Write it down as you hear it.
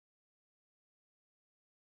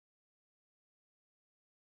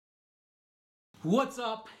What's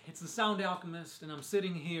up? It's the Sound Alchemist, and I'm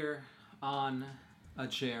sitting here on a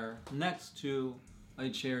chair next to a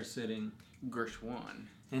chair sitting Gershwan.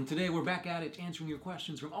 And today we're back at it answering your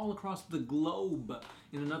questions from all across the globe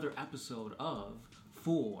in another episode of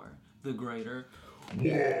For the Greater.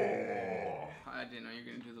 Yeah. I didn't know you were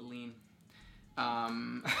going to do the lean.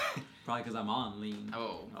 Probably because I'm on lean.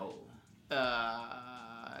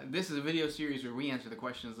 This is a video series where we answer the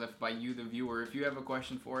questions left by you, the viewer. If you have a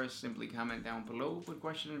question for us, simply comment down below. Put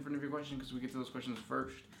question in front of your question because we get to those questions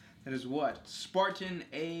first. That is what Spartan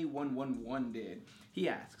A111 did. He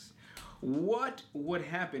asks, what would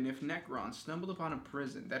happen if Necrons stumbled upon a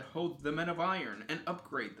prison that holds the Men of Iron and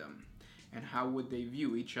upgrade them? And how would they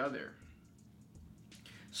view each other?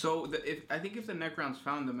 So, I think if the Necrons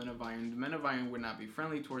found the Men of Iron would not be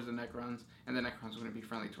friendly towards the Necrons, and the Necrons wouldn't be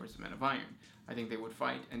friendly towards the Men of Iron. I think they would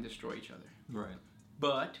fight and destroy each other. Right.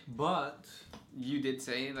 But you did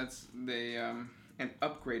say they and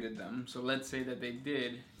upgraded them. So let's say that they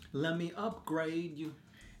did. Let me upgrade you.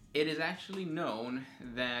 It is actually known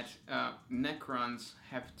that Necrons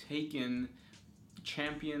have taken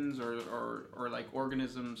champions or like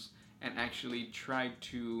organisms and actually tried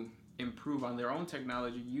to improve on their own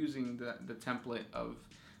technology using the template of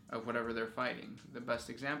whatever they're fighting. The best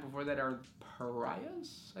example for that are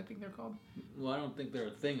pariahs, I think they're called. Well, I don't think they're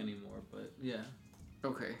a thing anymore, but yeah.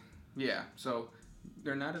 Okay, yeah. So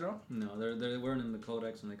they're not at all? No, they weren't in the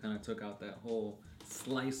codex, and they kind of took out that whole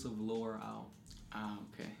slice of lore out. Ah,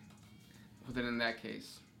 okay. Well, then in that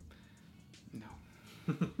case, no.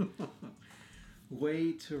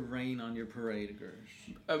 Way to rain on your parade,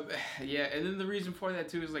 Gersh. Yeah, and then the reason for that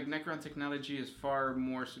too is like Necron technology is far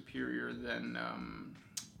more superior than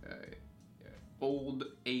old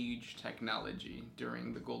age technology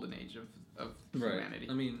during the golden age of humanity.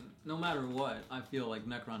 I mean, no matter what, I feel like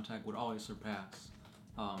Necron tech would always surpass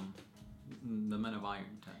the Men of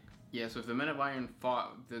Iron tech. Yeah, so if the Men of Iron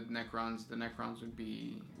fought the Necrons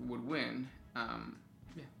would win.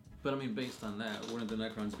 Yeah. But I mean, based on that, wouldn't the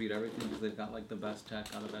Necrons beat everything because they've got like the best tech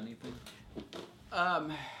out of anything?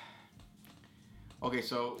 Okay,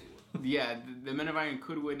 so yeah, the Men of Iron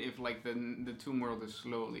could win if like the Tomb World is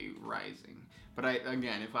slowly rising. But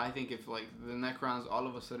if like the Necrons all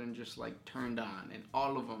of a sudden just like turned on and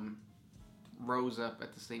all of them rose up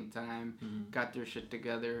at the same time, got their shit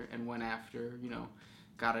together and went after,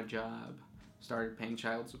 got a job, started paying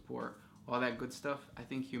child support, all that good stuff, I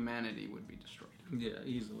think humanity would be destroyed. Yeah,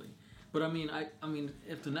 easily. But I mean,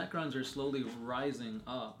 if the Necrons are slowly rising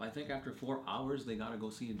up, I think after 4 hours they gotta go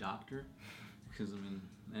see a doctor. Because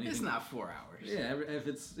it's not 4 hours. Yeah,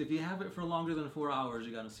 if you have it for longer than 4 hours,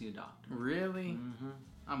 you gotta see a doctor. Really? Mm-hmm.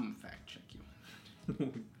 I'm gonna fact check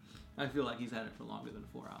you. I feel like he's had it for longer than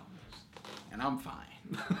 4 hours, and I'm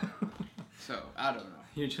fine. So I don't know.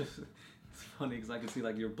 You're just. It's funny because I can see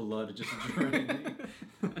like your blood just draining.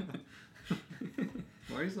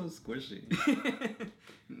 Why are you so squishy?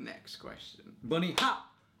 Next question. Bunny hop!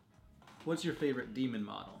 What's your favorite demon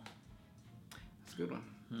model? That's a good one.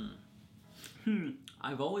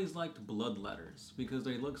 I've always liked bloodletters because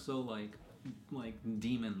they look so like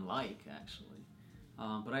demon-like actually.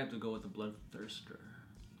 But I have to go with the bloodthirster.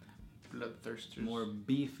 Bloodthirsters. More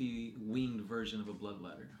beefy winged version of a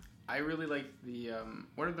bloodletter. I really like the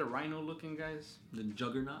what are the rhino-looking guys? The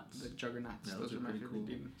juggernauts. The juggernauts. Yeah, those are my pretty favorite cool.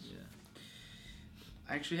 demons. Yeah.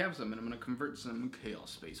 I actually have some, and I'm going to convert some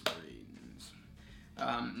Chaos Space Marines.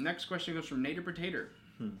 Next question goes from Nader Potato.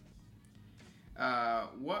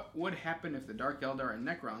 What would happen if the Dark Eldar and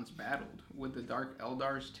Necrons battled? Would the Dark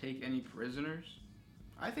Eldars take any prisoners?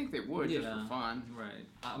 I think they would, just for fun. Right.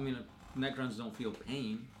 I mean, Necrons don't feel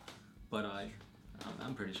pain, but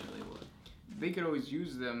I'm pretty sure they would. They could always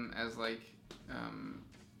use them as like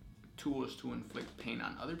tools to inflict pain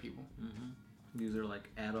on other people. These are like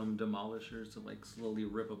atom demolishers to like slowly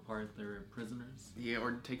rip apart their prisoners. Yeah,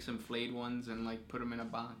 or take some flayed ones and like put them in a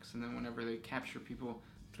box, and then whenever they capture people,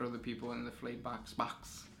 throw the people in the flayed box,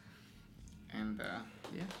 and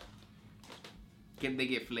yeah, they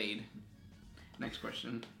get flayed. Next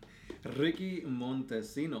question. Ricky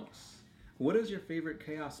Montesinos. What is your favorite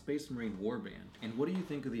Chaos Space Marine warband, and what do you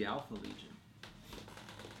think of the Alpha Legion?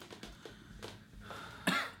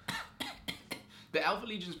 The Alpha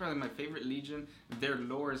Legion is probably my favorite Legion. Their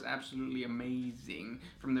lore is absolutely amazing.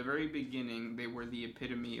 From the very beginning, they were the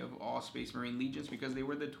epitome of all Space Marine Legions because they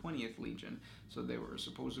were the 20th Legion. So they were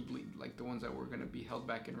supposedly like the ones that were going to be held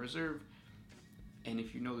back in reserve. And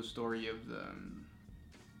if you know the story of the...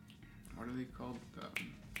 what are they called?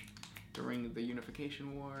 During the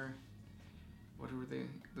Unification War... what were they?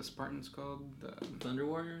 The Spartans called? The Thunder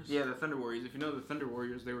Warriors? Yeah, the Thunder Warriors. If you know the Thunder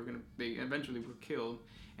Warriors, they eventually were killed,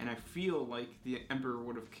 and I feel like the Emperor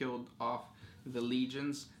would have killed off the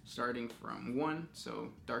legions starting from 1, so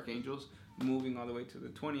Dark Angels, moving all the way to the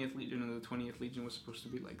 20th Legion, and the 20th Legion was supposed to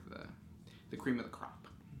be like the cream of the crop.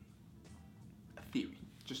 A theory,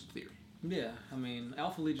 just a theory. Yeah, I mean,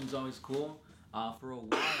 Alpha Legion's always cool. For a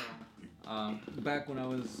while, back when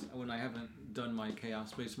I haven't done my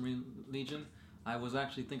Chaos Space Marine Legion, I was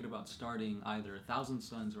actually thinking about starting either 1,000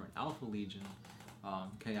 Suns or an Alpha Legion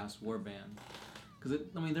Chaos Warband. Because,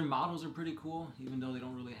 their models are pretty cool, even though they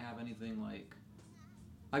don't really have anything like...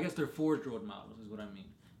 I guess they're Forge World models is what I mean.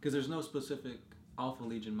 Because there's no specific Alpha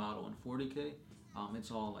Legion model in 40K.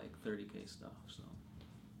 It's all like 30K stuff, so...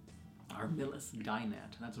 Armillus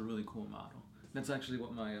Dynat, that's a really cool model. That's actually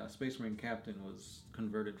what my Space Marine Captain was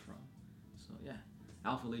converted from. So yeah,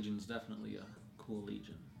 Alpha Legion is definitely a cool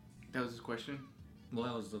legion. That was his question? Well,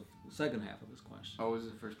 that was the second half of his question. Oh, what was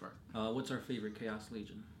the first part? What's our favorite Chaos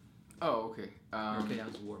Legion? Oh, okay. Or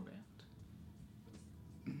Chaos Warband?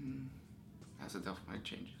 That's a tough one. It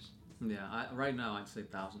changes. Yeah, right now I'd say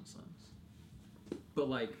 1,000 Suns. But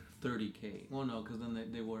like 30K. Well, no, because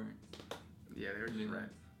then they weren't. Yeah, they were just right.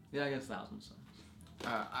 Yeah, I guess 1,000 Suns.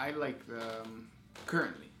 I like the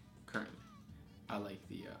currently, I like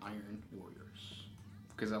the Iron Warriors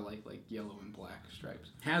because I like yellow and black stripes.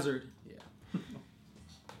 Hazard. Yeah.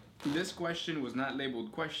 This question was not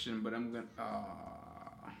labeled question, but I'm gonna.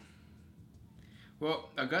 Well,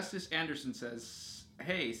 Augustus Anderson says,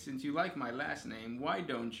 "Hey, since you like my last name, why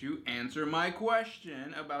don't you answer my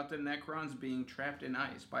question about the Necrons being trapped in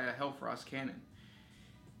ice by a Hellfrost cannon?"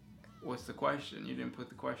 What's the question? You didn't put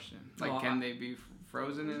the question. Can they be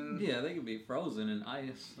frozen in? Yeah, they could be frozen in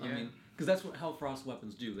ice. Yeah. Because that's what Hellfrost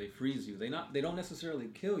weapons do. They freeze you. They don't necessarily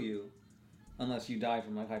kill you, unless you die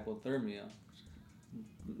from hypothermia.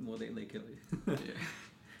 Well, they kill you. Yeah.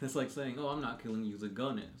 It's like saying, "Oh, I'm not killing you. The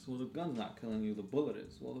gun is." Well, the gun's not killing you. The bullet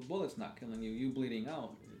is. Well, the bullet's not killing you. You bleeding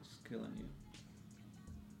out is killing you.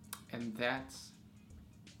 And that's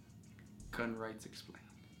gun rights explained.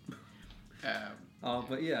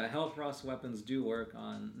 But yeah, Hellfrost weapons do work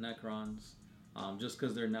on Necrons. Just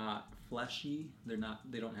because they're not fleshy, they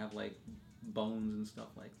don't have like bones and stuff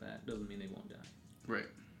like that, doesn't mean they won't die. Right.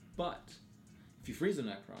 But if you freeze a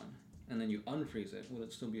Necron and then you unfreeze it, will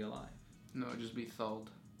it still be alive? No, it'll just be thawed.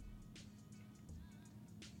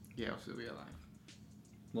 Yeah, it'll still be alive.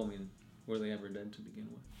 Well, were they ever dead to begin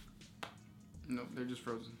with? No, they're just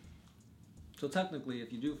frozen. So technically,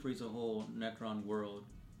 if you do freeze a whole Necron world,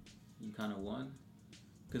 you kind of won.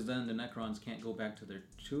 Because then the Necrons can't go back to their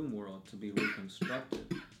tomb world to be reconstructed,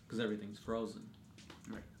 because everything's frozen.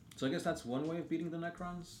 Right. So I guess that's one way of beating the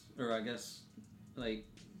Necrons, or I guess,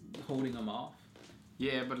 holding them off.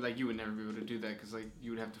 Yeah, but, you would never be able to do that, because,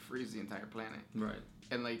 you would have to freeze the entire planet. Right.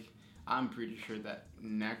 And, I'm pretty sure that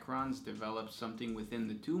Necrons developed something within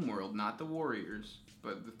the tomb world, not the warriors,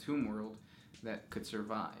 but the tomb world, that could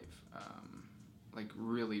survive,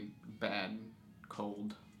 really bad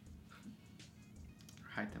cold.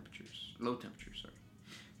 Low temperatures, sorry.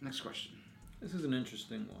 Next question. This is an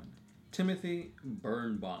interesting one. Timothy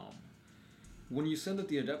Birnbaum. When you said that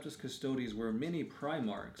the Adeptus Custodes were mini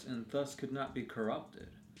Primarchs and thus could not be corrupted,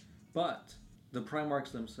 but the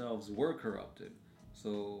Primarchs themselves were corrupted,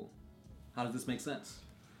 so how does this make sense?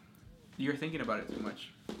 You're thinking about it too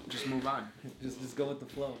much. Just move on. Just go with the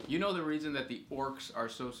flow. You know the reason that the orcs are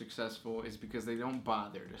so successful is because they don't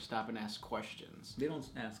bother to stop and ask questions. They don't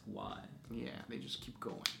ask why. Yeah, they just keep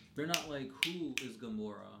going. They're not like, who is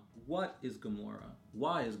Gamora? What is Gamora?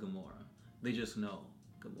 Why is Gamora? They just know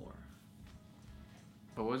Gamora.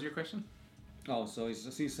 But what was your question? Oh, so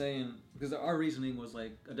he's saying, because our reasoning was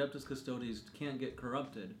Adeptus Custodes can't get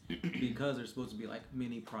corrupted because they're supposed to be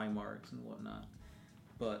mini Primarchs and whatnot.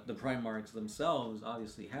 But the Primarchs themselves,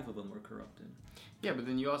 obviously, half of them were corrupted. Yeah, but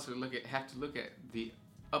then you also have to look at the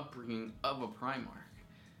upbringing of a Primarch.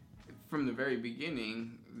 From the very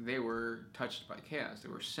beginning, they were touched by chaos. They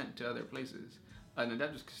were sent to other places. An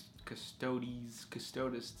Adeptus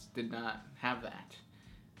Custodes did not have that.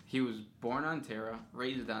 He was born on Terra,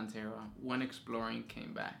 raised on Terra, went exploring,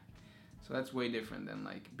 came back. So that's way different than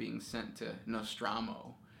being sent to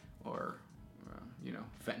Nostromo or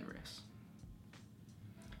Fenris.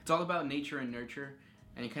 It's all about nature and nurture,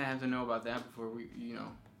 and you kind of have to know about that before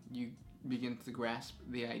you begin to grasp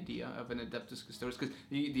the idea of an Adeptus Custodes, because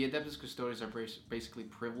the Adeptus Custodes are basically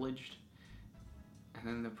privileged, and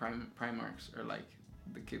then the Primarchs are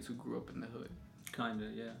the kids who grew up in the hood. Kinda,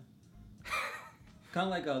 yeah. Kind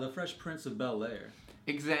of like the Fresh Prince of Bel-Air.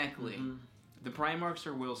 Exactly. Mm-hmm. The Primarchs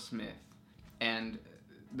are Will Smith, and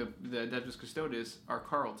the Adeptus Custodes are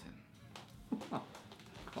Carlton.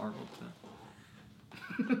 Carlton.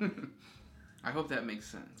 I hope that makes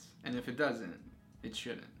sense. And if it doesn't, it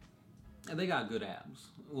shouldn't. And they got good abs.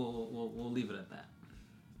 We'll leave it at that.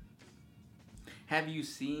 Have you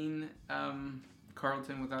seen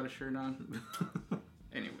Carlton without a shirt on?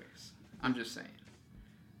 Anyways, I'm just saying.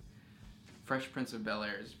 Fresh Prince of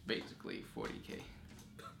Bel-Air is basically 40K.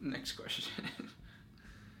 Next question.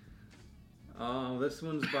 This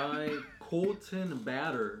one's by Colton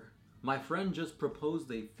Batter. My friend just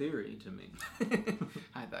proposed a theory to me.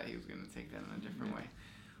 I thought he was going to take that in a different way.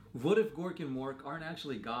 What if Gork and Mork aren't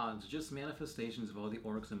actually gods, just manifestations of all the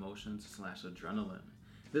orcs' emotions / adrenaline?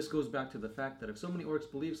 This goes back to the fact that if so many orcs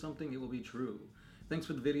believe something, it will be true. Thanks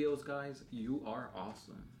for the videos, guys. You are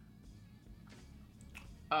awesome.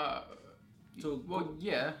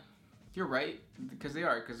 Yeah, you're right, because they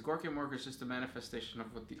are. Because Gork and Mork is just a manifestation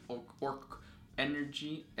of what the orc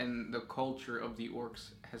energy and the culture of the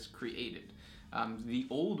orcs has created. The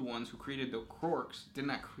old ones who created the Krorks did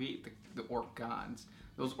not create the orc gods.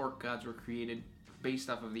 Those orc gods were created based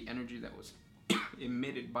off of the energy that was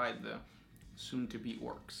emitted by the soon-to-be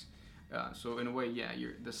orcs. So in a way, yeah,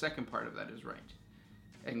 the second part of that is right.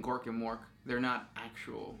 And Gork and Mork, they're not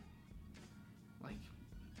actual, like,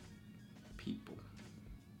 people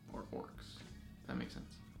or orcs. That makes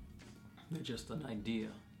sense. They're just an idea.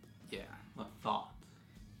 Yeah. A thought.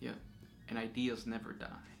 Yeah. And ideas never die.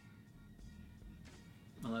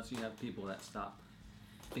 Unless you have people that stop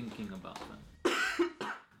thinking about them.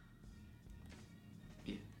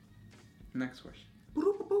 Yeah. Next question.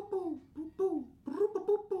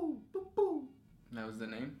 That was the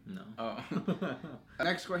name? No. Oh.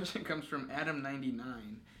 Next question comes from Adam99.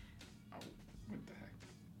 Oh, what the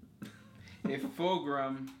heck? If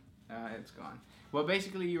Fulgrim... it's gone. Well,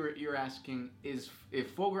 basically you're asking, if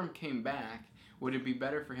Fulgrim came back, would it be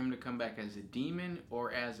better for him to come back as a demon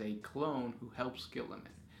or as a clone who helps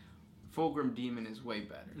Gilliman? Fulgrim Demon is way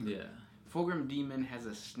better. Yeah. Fulgrim Demon has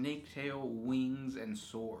a snake tail, wings, and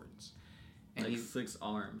swords. And like 6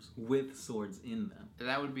 arms with swords in them.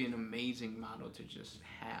 That would be an amazing model to just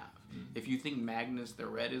have. Mm-hmm. If you think Magnus the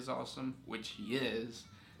Red is awesome, which he is,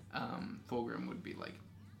 Fulgrim would be like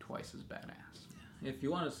twice as badass. If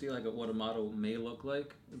you want to see like what a model may look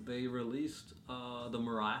like, they released the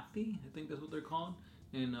Marathi, I think that's what they're called,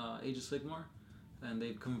 in Age of Sigmar, and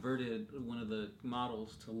they've converted one of the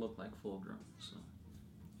models to look like Fulgrim. So,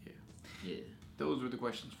 yeah. Those were the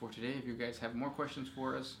questions for today. If you guys have more questions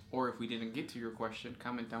for us, or if we didn't get to your question,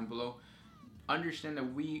 comment down below. Understand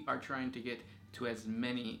that we are trying to get to as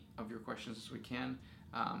many of your questions as we can.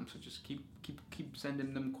 So just keep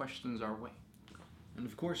sending them questions our way. And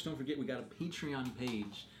of course, don't forget we got a Patreon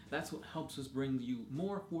page. That's what helps us bring you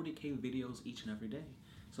more 40K videos each and every day.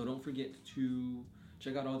 So don't forget to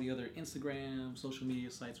check out all the other Instagram, social media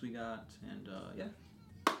sites we got. And yeah.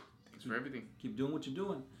 Thanks for everything. Keep doing what you're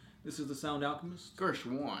doing. This is the Sound Alchemist.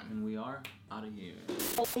 Gersh1. And we are out of here.